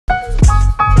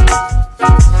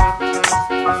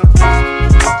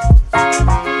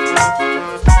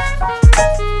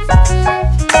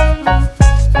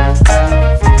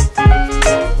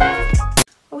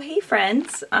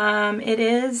Friends, it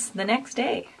is the next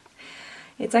day.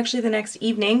 It's actually the next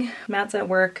evening. Matt's at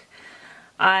work.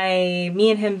 Me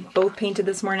and him both painted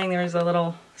this morning. There was a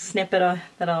little snippet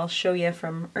that I'll show you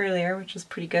from earlier, which was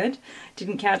pretty good.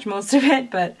 Didn't catch most of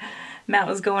it, but Matt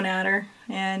was going at her,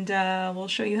 and we'll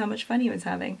show you how much fun he was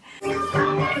having. Do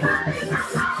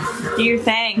your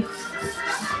thing.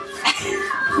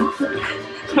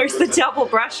 Where's the double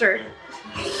brusher?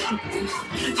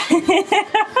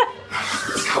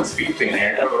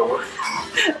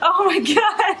 Oh my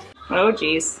god! Oh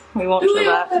geez, we won't show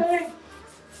that.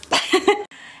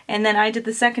 And then I did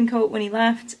the second coat when he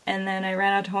left, and then I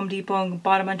ran out to Home Depot and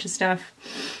bought a bunch of stuff.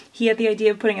 He had the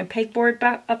idea of putting a pegboard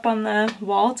back up on the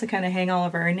wall to kind of hang all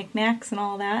of our knickknacks and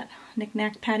all that.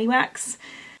 Knick-knack paddywhacks.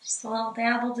 Just a little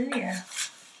dab will do ya.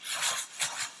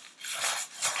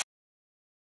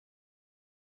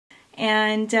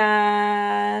 And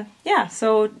yeah,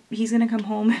 so he's gonna come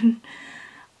home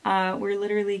and we're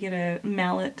literally gonna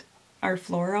mallet our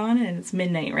floor on, and it's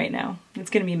midnight right now. It's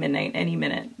gonna be midnight any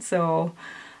minute. So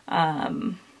our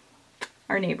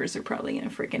neighbors are probably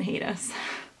gonna freaking hate us.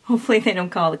 Hopefully they don't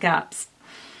call the cops.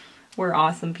 We're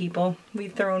awesome people.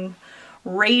 We've thrown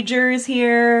ragers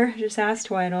here. Just ask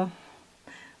Twiddle.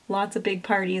 Lots of big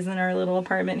parties in our little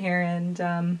apartment here,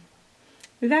 and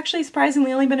we've actually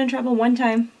surprisingly only been in trouble one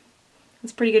time.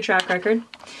 It's a pretty good track record.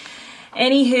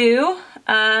 Anywho,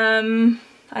 I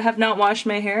have not washed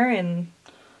my hair in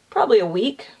probably a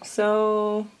week,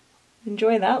 so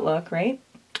enjoy that look, right?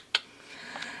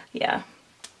 Yeah,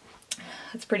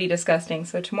 it's pretty disgusting.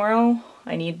 So tomorrow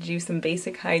I need to do some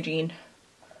basic hygiene.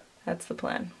 That's the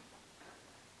plan.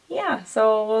 Yeah,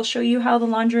 so I'll show you how the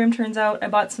laundry room turns out. I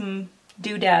bought some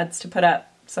doodads to put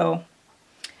up, so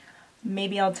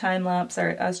maybe I'll time lapse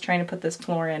us trying to put this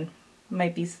floor in.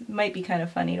 Might be kind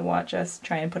of funny to watch us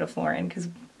try and put a floor in, because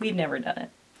we've never done it.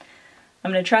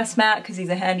 I'm gonna trust Matt because he's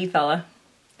a handy fella.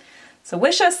 So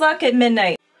wish us luck at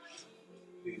midnight.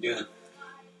 What are you doing?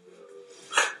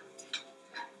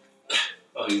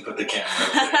 Oh, you put the camera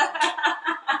up there.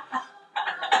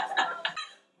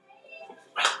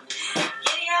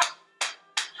 Giddy up.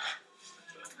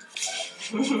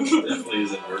 Definitely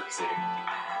isn't work safe.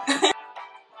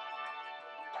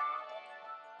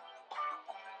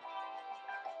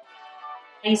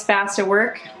 He's fast at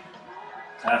work.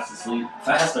 Fast asleep.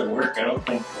 Fast at work. I don't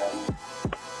think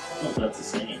that's the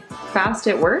same. Fast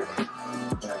at work?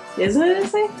 Yeah. Isn't it a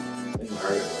thing? Hard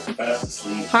at work. Fast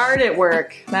asleep. Hard at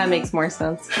work. That makes more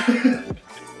sense.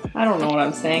 I don't know what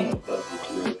I'm saying.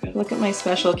 Look at my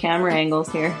special camera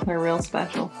angles here. They're real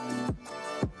special.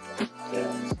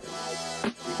 Yeah.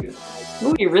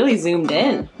 Ooh, you're really zoomed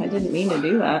in. I didn't mean to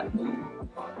do that.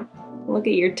 Look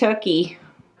at your tucky.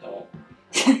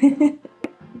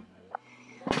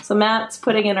 So Matt's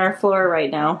putting in our floor right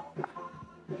now.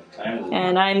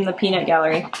 And I'm the peanut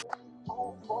gallery.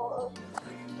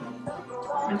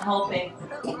 I'm helping.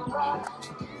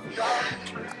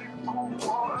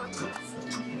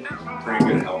 Pretty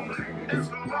good helper.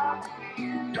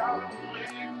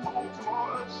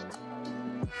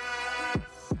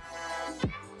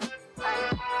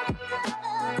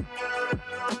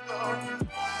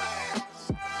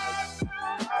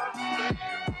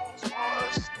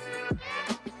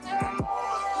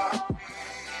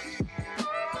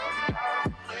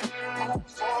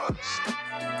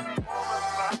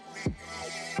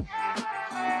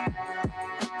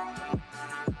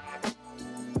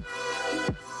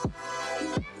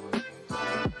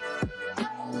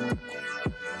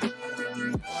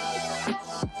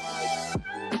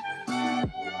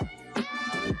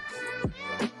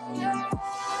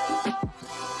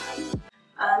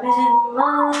 I'm in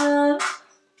love,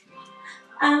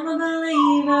 I'm a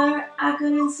believer, I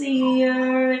couldn't see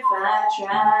her if I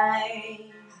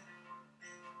tried.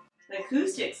 The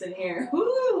acoustics in here,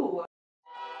 woo!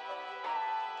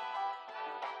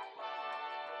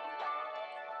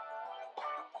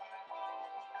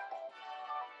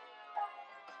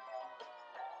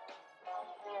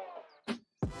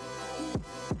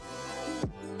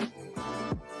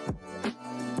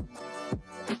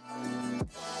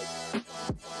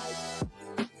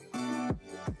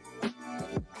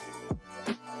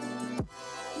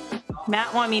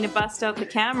 Matt wanted me to bust out the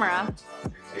camera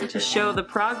to show the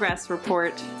progress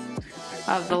report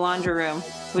of the laundry room.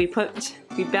 So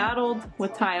we battled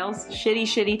with tiles,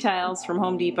 shitty tiles from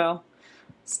Home Depot.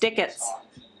 Stickets,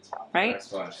 right?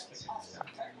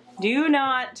 Do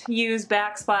not use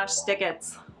backsplash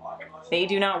stickets. They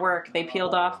do not work. They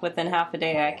peeled off within half a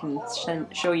day. I can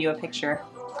show you a picture.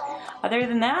 Other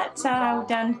than that,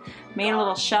 made a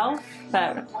little shelf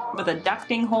with a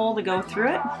ducting hole to go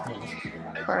through it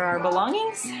for our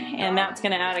belongings, and Matt's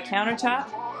gonna add a countertop.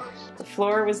 The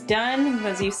floor was done,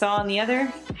 as you saw on the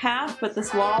other half, but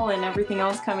this wall and everything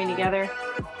else coming together.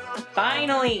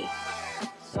 Finally!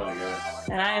 So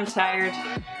good. And I am tired.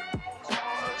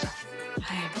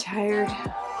 I am tired.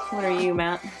 What are you,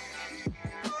 Matt?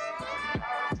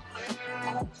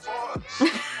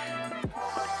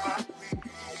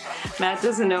 Matt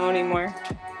doesn't know anymore.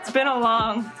 It's been a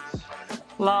long,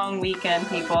 long weekend,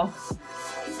 people.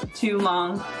 Too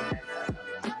long.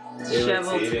 Daylight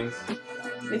savings.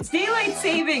 It's daylight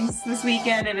savings this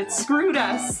weekend and it screwed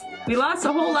us. We lost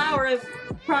a whole hour of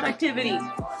productivity.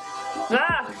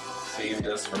 Ah! Saved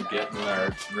us from getting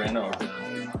our reno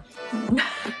done.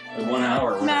 The 1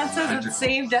 hour. Matt says it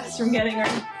saved us from getting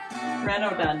our reno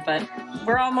done, but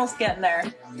we're almost getting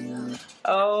there.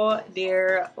 Oh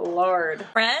dear Lord.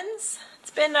 Friends,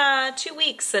 it's been 2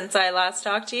 weeks since I last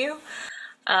talked to you.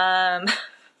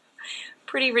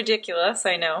 Pretty ridiculous,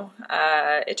 I know.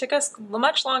 It took us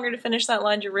much longer to finish that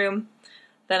laundry room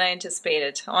than I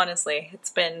anticipated, honestly. It's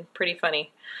been pretty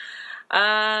funny.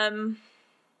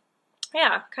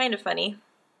 Yeah, kind of funny.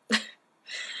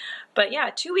 But yeah,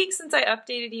 2 weeks since I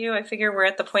updated you. I figure we're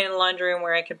at the point in the laundry room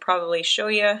where I could probably show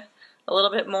you a little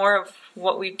bit more of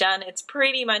what we've done. It's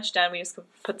pretty much done. We just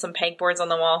put some pegboards on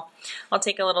the wall. I'll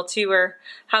take a little tour.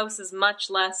 House is much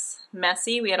less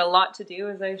messy. We had a lot to do,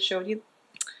 as I showed you.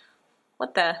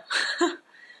 What the what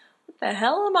the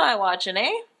hell am I watching,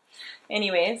 eh?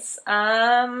 Anyways,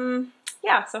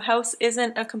 yeah, so house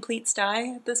isn't a complete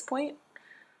sty at this point.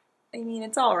 I mean,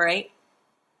 it's all right.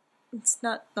 It's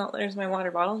not, oh, there's my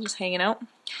water bottle just hanging out.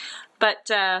 But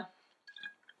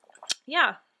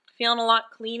yeah, feeling a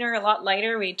lot cleaner, a lot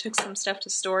lighter. We took some stuff to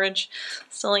storage.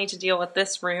 Still need to deal with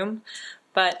this room.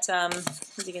 But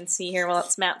as you can see here, well,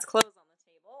 it's Matt's clothes on the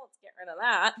table. Let's get rid of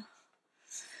that.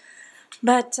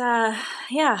 But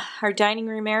yeah, our dining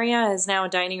room area is now a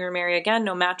dining room area again.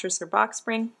 No mattress or box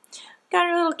spring. Got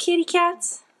our little kitty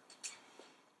cats.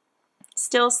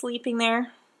 Still sleeping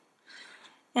there.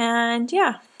 And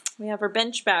yeah, we have our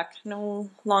bench back. No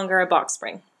longer a box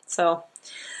spring. So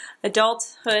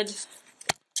adulthood,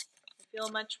 I feel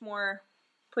much more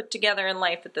put together in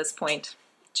life at this point.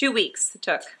 2 weeks it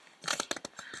took.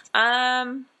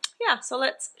 Yeah, so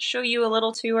let's show you a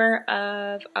little tour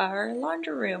of our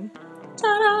laundry room.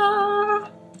 Ta-da!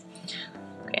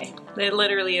 Okay, it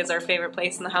literally is our favorite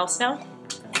place in the house now.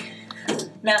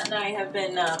 Matt and I have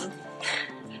been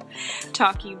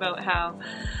talking about how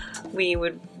we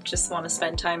would just want to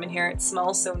spend time in here. It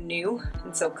smells so new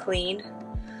and so clean.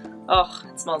 Oh,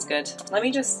 it smells good. Let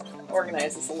me just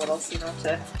organize this a little so you don't have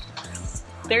to...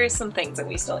 There is some things that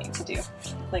we still need to do.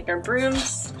 Like our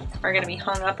brooms are going to be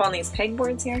hung up on these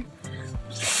pegboards here.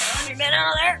 Get your bin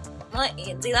out of there. What? You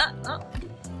can see that? Oh.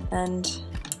 And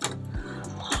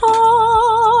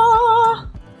oh,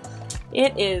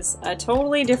 it is a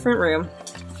totally different room.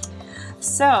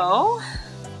 So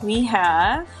we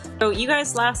have, so you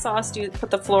guys last saw us put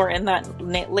the floor in that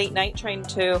late night, trying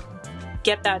to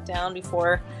get that down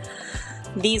before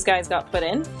these guys got put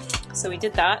in. So we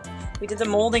did that. We did the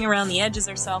molding around the edges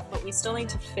ourselves, but we still need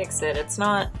to fix it. It's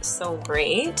not so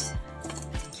great.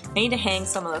 I need to hang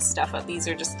some of this stuff up. These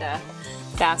are just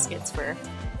baskets for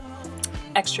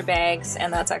extra bags,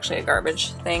 and that's actually a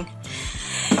garbage thing.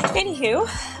 Anywho,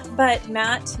 but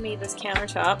Matt made this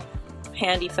countertop.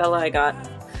 Handy fella I got.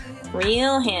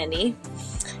 Real handy.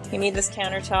 He made this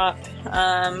countertop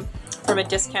from a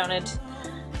discounted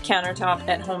countertop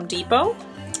at Home Depot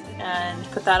and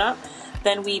put that up.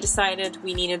 Then we decided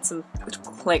we needed some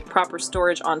like proper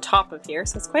storage on top of here.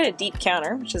 So it's quite a deep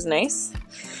counter, which is nice.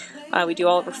 We do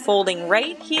all of our folding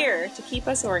right here to keep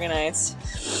us organized.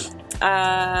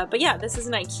 But yeah, this is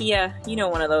an IKEA, you know,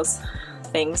 one of those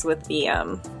things with the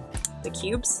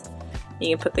cubes.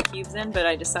 You can put the cubes in, but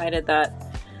I decided that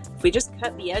if we just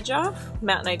cut the edge off,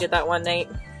 Matt and I did that one night,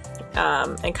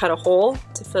 and cut a hole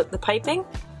to fit the piping,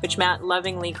 which Matt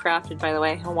lovingly crafted, by the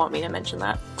way. He'll want me to mention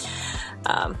that.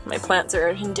 My plants are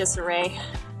in disarray.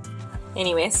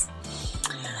 Anyways,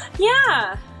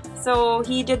 yeah, so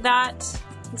he did that.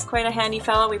 He's quite a handy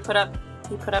fellow. He put up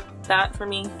that for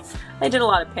me. I did a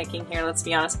lot of picking here, let's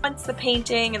be honest. Once the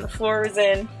painting and the floor was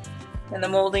in and the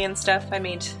molding and stuff,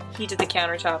 he did the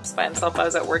countertops by himself. I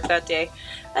was at work that day.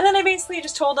 And then I basically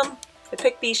just told him to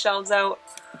pick these shelves out.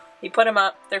 He put them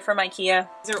up. They're from IKEA.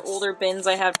 These are older bins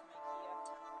I have.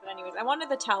 But anyways, I wanted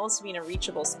the towels to be in a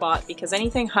reachable spot because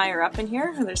anything higher up in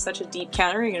here, there's such a deep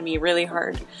counter, you're gonna be really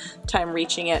hard time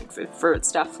reaching it for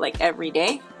stuff like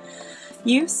everyday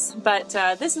use. But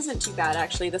this isn't too bad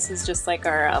actually. This is just like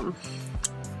our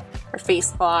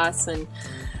face cloths and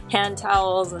hand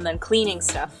towels, and then cleaning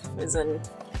stuff is in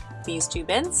these two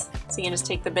bins. So you can just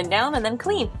take the bin down and then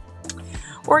clean.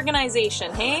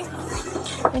 Organization, hey?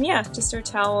 And yeah, just our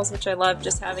towels, which I love,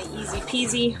 just having easy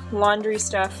peasy laundry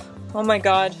stuff. Oh my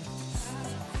god.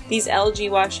 These LG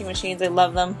washing machines, I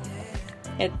love them.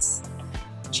 It's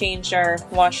changed our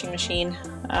washing machine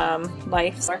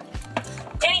life.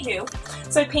 Anywho,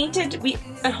 so I painted,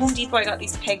 at Home Depot I got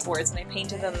these pegboards and I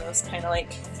painted them this kind of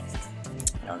like,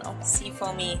 I don't know,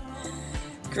 seafoamy,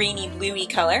 greeny, bluey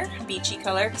color, beachy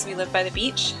color, because we live by the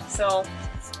beach. So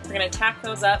we're gonna tack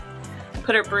those up,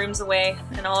 put our brooms away,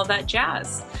 and all of that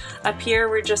jazz. Up here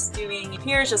we're just doing,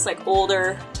 here is just like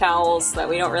older towels that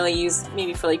we don't really use,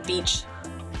 maybe for like beach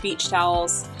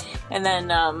towels, and then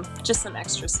just some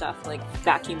extra stuff like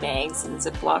vacuum bags and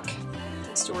Ziploc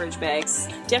storage bags.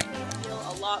 Definitely feel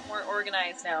a lot more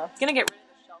organized now. I'm gonna get rid of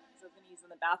the shelf because I was gonna use in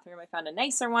the bathroom. I found a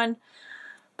nicer one,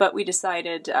 but we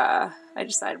decided, I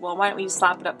decided, well, why don't we just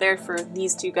slap it up there for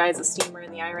these two guys, the steamer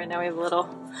and the iron. Now we have a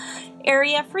little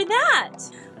area for that.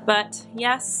 But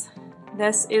yes,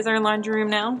 this is our laundry room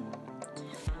now.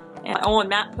 And, oh, and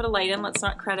Matt put a light in. Let's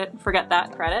not forget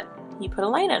that credit. He put a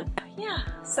light in. Yeah,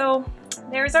 so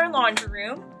there's our laundry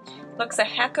room. Looks a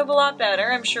heck of a lot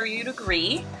better. I'm sure you'd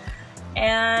agree.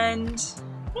 And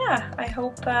yeah, I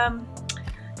hope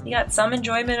you got some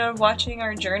enjoyment of watching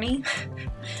our journey.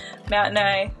 Matt and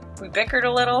I, we bickered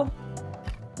a little.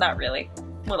 Not really.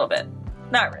 A little bit.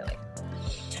 Not really.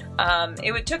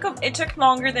 It took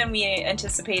longer than we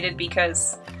anticipated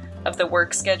because of the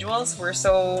work schedules. We're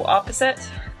so opposite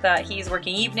that he's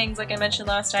working evenings, like I mentioned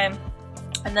last time,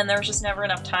 and then there was just never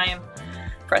enough time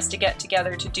for us to get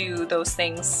together to do those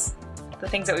things, the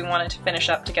things that we wanted to finish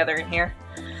up together in here.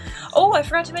 Oh, I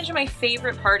forgot to mention my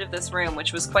favorite part of this room,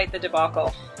 which was quite the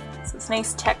debacle. It's this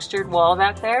nice textured wall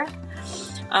back there.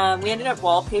 We ended up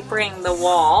wallpapering the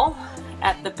wall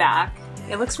at the back.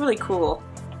 It looks really cool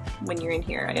when you're in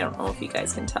here. I don't know if you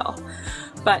guys can tell,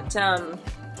 but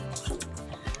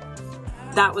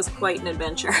that was quite an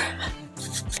adventure.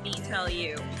 Let me tell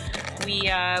you,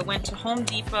 we went to Home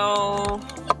Depot,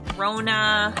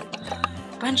 Rona,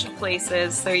 a bunch of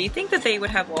places. So you think that they would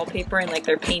have wallpaper in like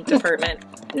their paint department.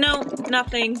 No,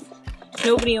 nothing.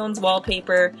 Nobody owns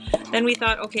wallpaper. Then we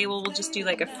thought, okay, well, we'll just do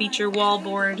like a feature wall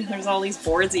board. There's all these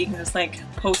boards that you can just like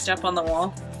post up on the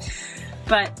wall.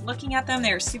 But looking at them,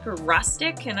 they're super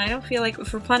rustic, and I don't feel like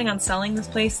if we're planning on selling this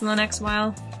place in the next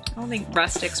while, I don't think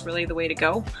rustic's really the way to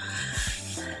go.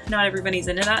 Not everybody's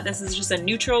into that. This is just a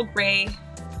neutral gray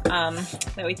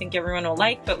that we think everyone will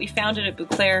like, but we found it at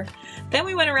Bouclair. Then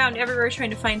we went around everywhere trying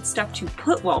to find stuff to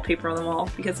put wallpaper on the wall,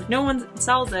 because if no one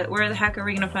sells it, where the heck are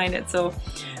we gonna find it? So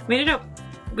we ended up,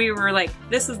 we were like,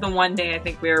 this is the one day I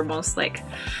think we were most like,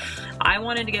 I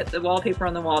wanted to get the wallpaper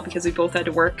on the wall because we both had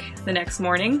to work the next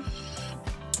morning.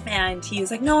 And he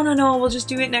was like, no, no, no, we'll just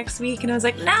do it next week. And I was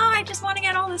like, no, I just want to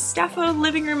get all this stuff out of the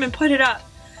living room and put it up.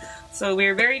 So we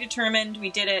were very determined. We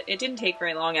did it. It didn't take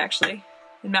very long, actually.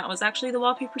 And Matt was actually the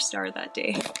wallpaper star that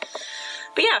day.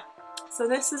 But yeah, so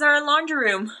this is our laundry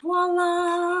room.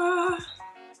 Voila!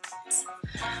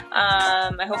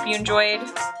 I hope you enjoyed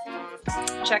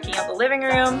checking out the living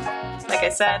room. Like I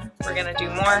said, we're gonna do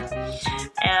more.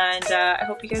 And I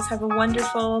hope you guys have a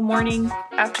wonderful morning,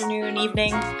 afternoon,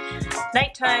 evening,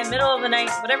 nighttime, middle of the night,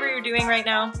 whatever you're doing right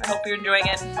now. I hope you're enjoying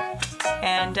it.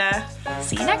 And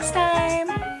see you next time.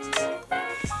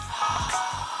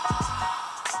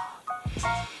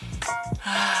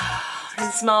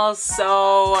 It smells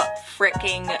so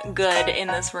freaking good in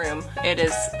this room. It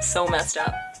is so messed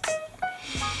up.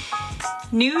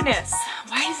 Newness.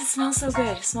 Why does it smell so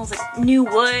good? It smells like new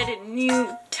wood and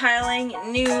new tiling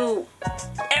and new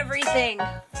everything.